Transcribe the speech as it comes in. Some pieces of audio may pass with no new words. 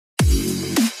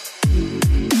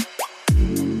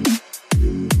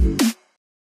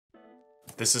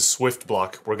This is Swift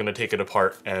Block. We're gonna take it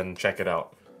apart and check it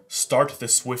out. Start the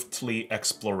Swiftly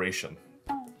exploration.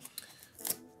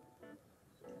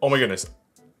 Oh my goodness.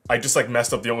 I just like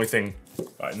messed up the only thing.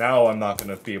 Alright, now I'm not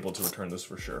gonna be able to return this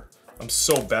for sure. I'm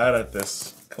so bad at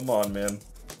this. Come on, man.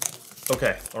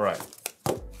 Okay, alright.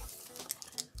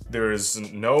 There is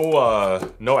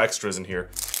no extras in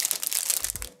here.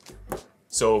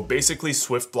 So basically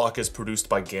Swift Block is produced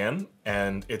by GAN,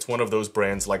 and it's one of those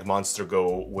brands like Monster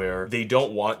Go where they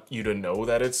don't want you to know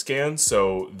that it's GAN,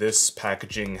 so this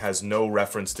packaging has no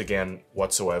reference to GAN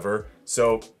whatsoever.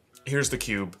 So here's the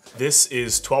cube. This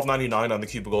is $12.99 on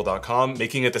TheCubicle.com,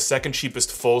 making it the second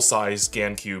cheapest full-size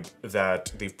GAN cube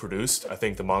that they've produced. I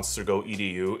think the Monster Go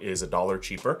EDU is $1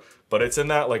 cheaper, but it's in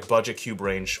that like budget cube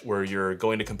range where you're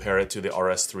going to compare it to the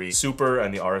RS3 Super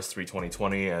and the RS3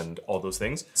 2020 and all those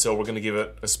things. So we're gonna give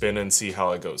it a spin and see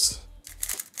how it goes.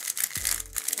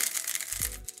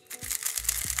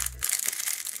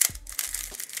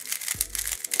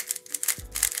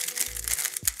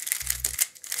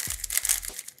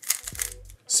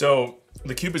 So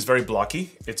the cube is very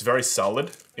blocky, it's very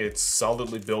solid, it's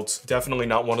solidly built, definitely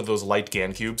not one of those light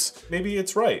GAN cubes. Maybe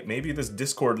it's right, maybe this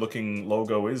Discord looking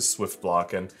logo is Swift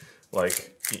Block and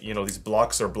like, you know, these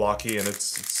blocks are blocky and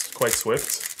it's quite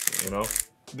swift, you know.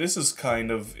 This is kind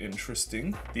of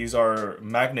interesting. These are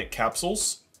magnet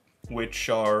capsules, which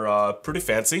are pretty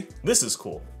fancy. This is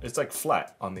cool. It's like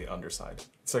flat on the underside.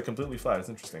 It's like completely flat, it's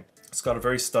interesting. It's got a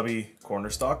very stubby corner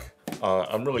stock.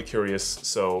 I'm really curious,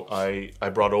 so I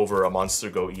brought over a Monster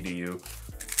Go EDU.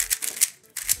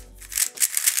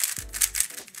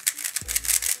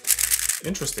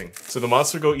 Interesting. So the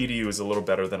Monster Go EDU is a little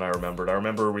better than I remembered. I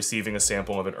remember receiving a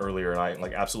sample of it earlier and I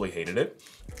like absolutely hated it.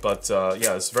 But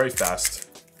yeah, it's very fast.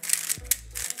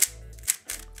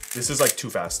 This is like too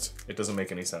fast. It doesn't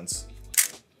make any sense.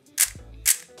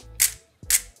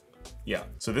 Yeah,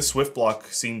 so this Swift Block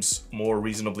seems more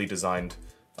reasonably designed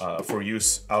for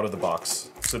use out of the box.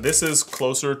 So this is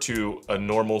closer to a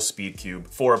normal speed cube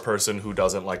for a person who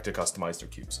doesn't like to customize their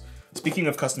cubes. Speaking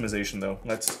of customization though,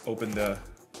 let's open the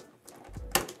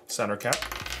center cap.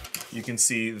 You can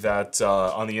see that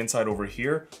on the inside over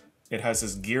here, it has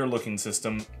this gear looking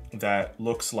system that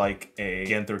looks like a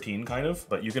GAN 13 kind of,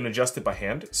 but you can adjust it by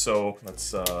hand. So let's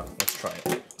try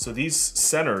it. So these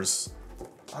centers,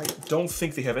 I don't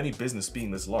think they have any business being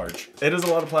this large. It is a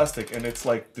lot of plastic and it's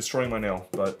like destroying my nail,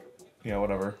 but yeah,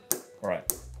 whatever. All right.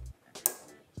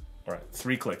 All right,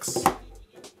 3 clicks.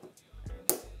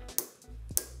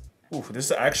 Ooh, this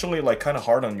is actually like kind of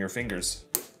hard on your fingers.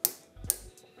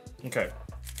 Okay.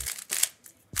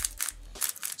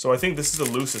 So I think this is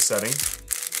the loosest setting.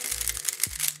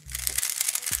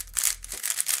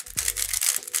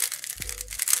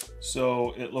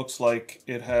 So it looks like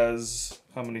it has,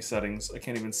 how many settings? I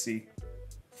can't even see.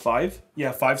 5?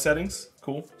 Yeah, 5 settings.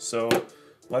 Cool. So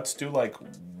let's do like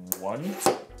 1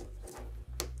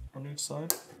 on each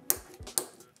side.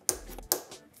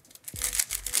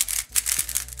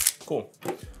 Cool.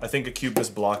 I think a cube this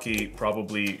blocky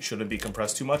probably shouldn't be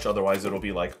compressed too much, otherwise it'll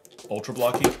be like ultra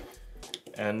blocky.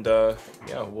 And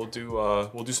yeah, we'll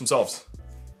do some solves.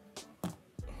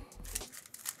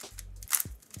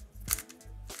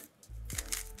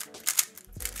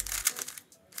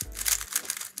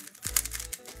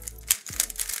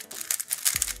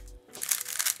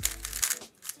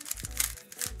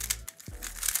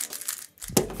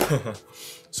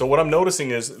 So what I'm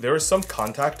noticing is there is some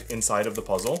contact inside of the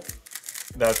puzzle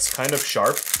that's kind of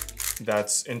sharp,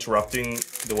 that's interrupting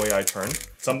the way I turn.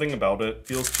 Something about it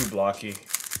feels too blocky.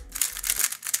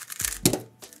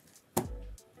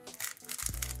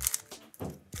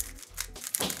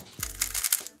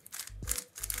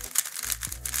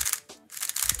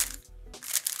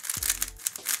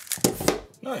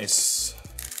 Nice.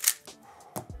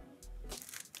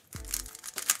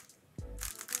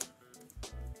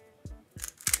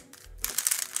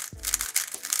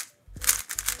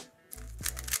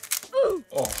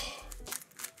 Oh.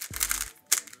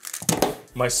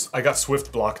 I got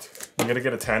Swift blocked. I'm gonna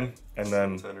get a 10 and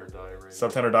then sub 10 or die right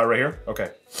sub 10 or die right here? Okay.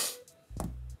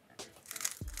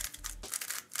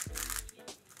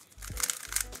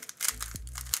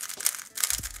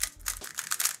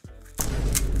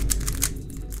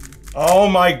 Oh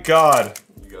my god.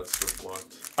 You got Swift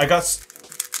blocked.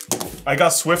 I got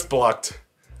Swift blocked.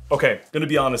 Okay, gonna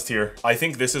be honest here. I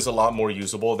think this is a lot more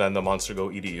usable than the Monster Go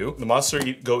EDU. The Monster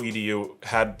Go EDU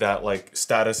had that like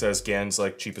status as GAN's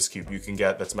like cheapest cube you can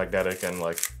get that's magnetic and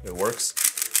like it works.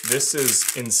 This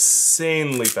is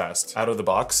insanely fast out of the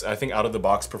box. I think out of the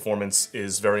box performance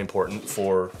is very important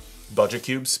for budget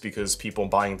cubes because people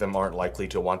buying them aren't likely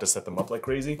to want to set them up like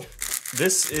crazy.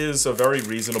 This is a very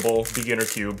reasonable beginner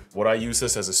cube. Would I use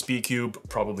this as a speed cube?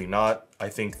 Probably not. I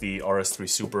think the RS3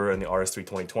 Super and the RS3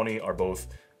 2020 are both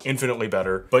infinitely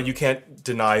better, but you can't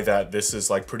deny that this is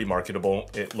like pretty marketable.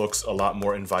 It looks a lot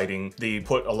more inviting. They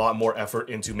put a lot more effort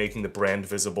into making the brand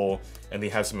visible, and they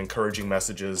have some encouraging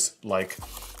messages like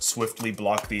swiftly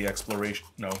block the exploration.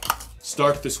 No,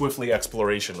 start the swiftly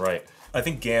exploration, right? I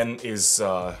think GAN is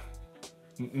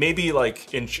maybe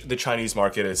like in the Chinese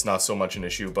market, it's not so much an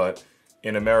issue, but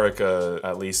in America,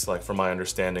 at least like from my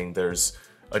understanding, there's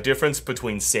a difference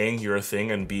between saying you're a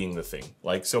thing and being the thing.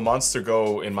 Like, so Monster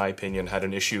Go, in my opinion, had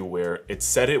an issue where it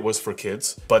said it was for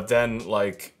kids, but then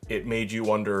like it made you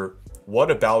wonder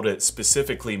what about it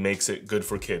specifically makes it good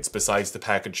for kids besides the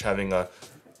package having a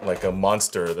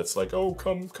monster that's like, oh,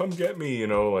 come get me, you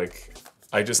know, like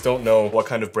I just don't know what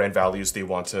kind of brand values they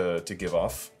want to give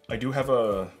off. I do have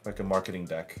a marketing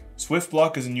deck.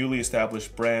 SwiftBlock is a newly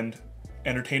established brand,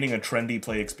 entertaining and trendy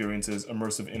play experiences,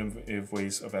 immersive, innovative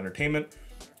ways of entertainment,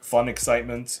 fun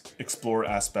excitement, explore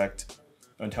aspect,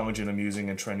 intelligent, amusing,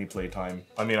 and trendy playtime.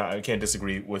 I mean, I can't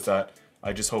disagree with that.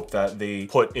 I just hope that they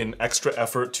put in extra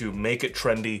effort to make it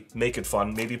trendy, make it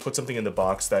fun, maybe put something in the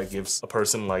box that gives a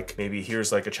person like, maybe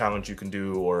here's like a challenge you can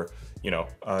do, or, you know,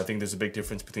 I think there's a big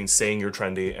difference between saying you're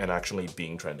trendy and actually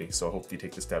being trendy. So I hope they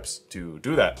take the steps to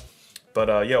do that.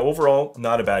 But yeah, overall,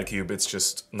 not a bad cube. It's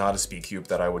just not a speed cube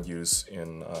that I would use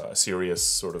in a serious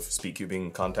sort of speed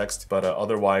cubing context. But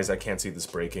otherwise, I can't see this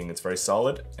breaking. It's very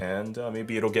solid, and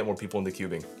maybe it'll get more people into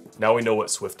cubing. Now we know what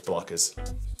SwiftBlock is.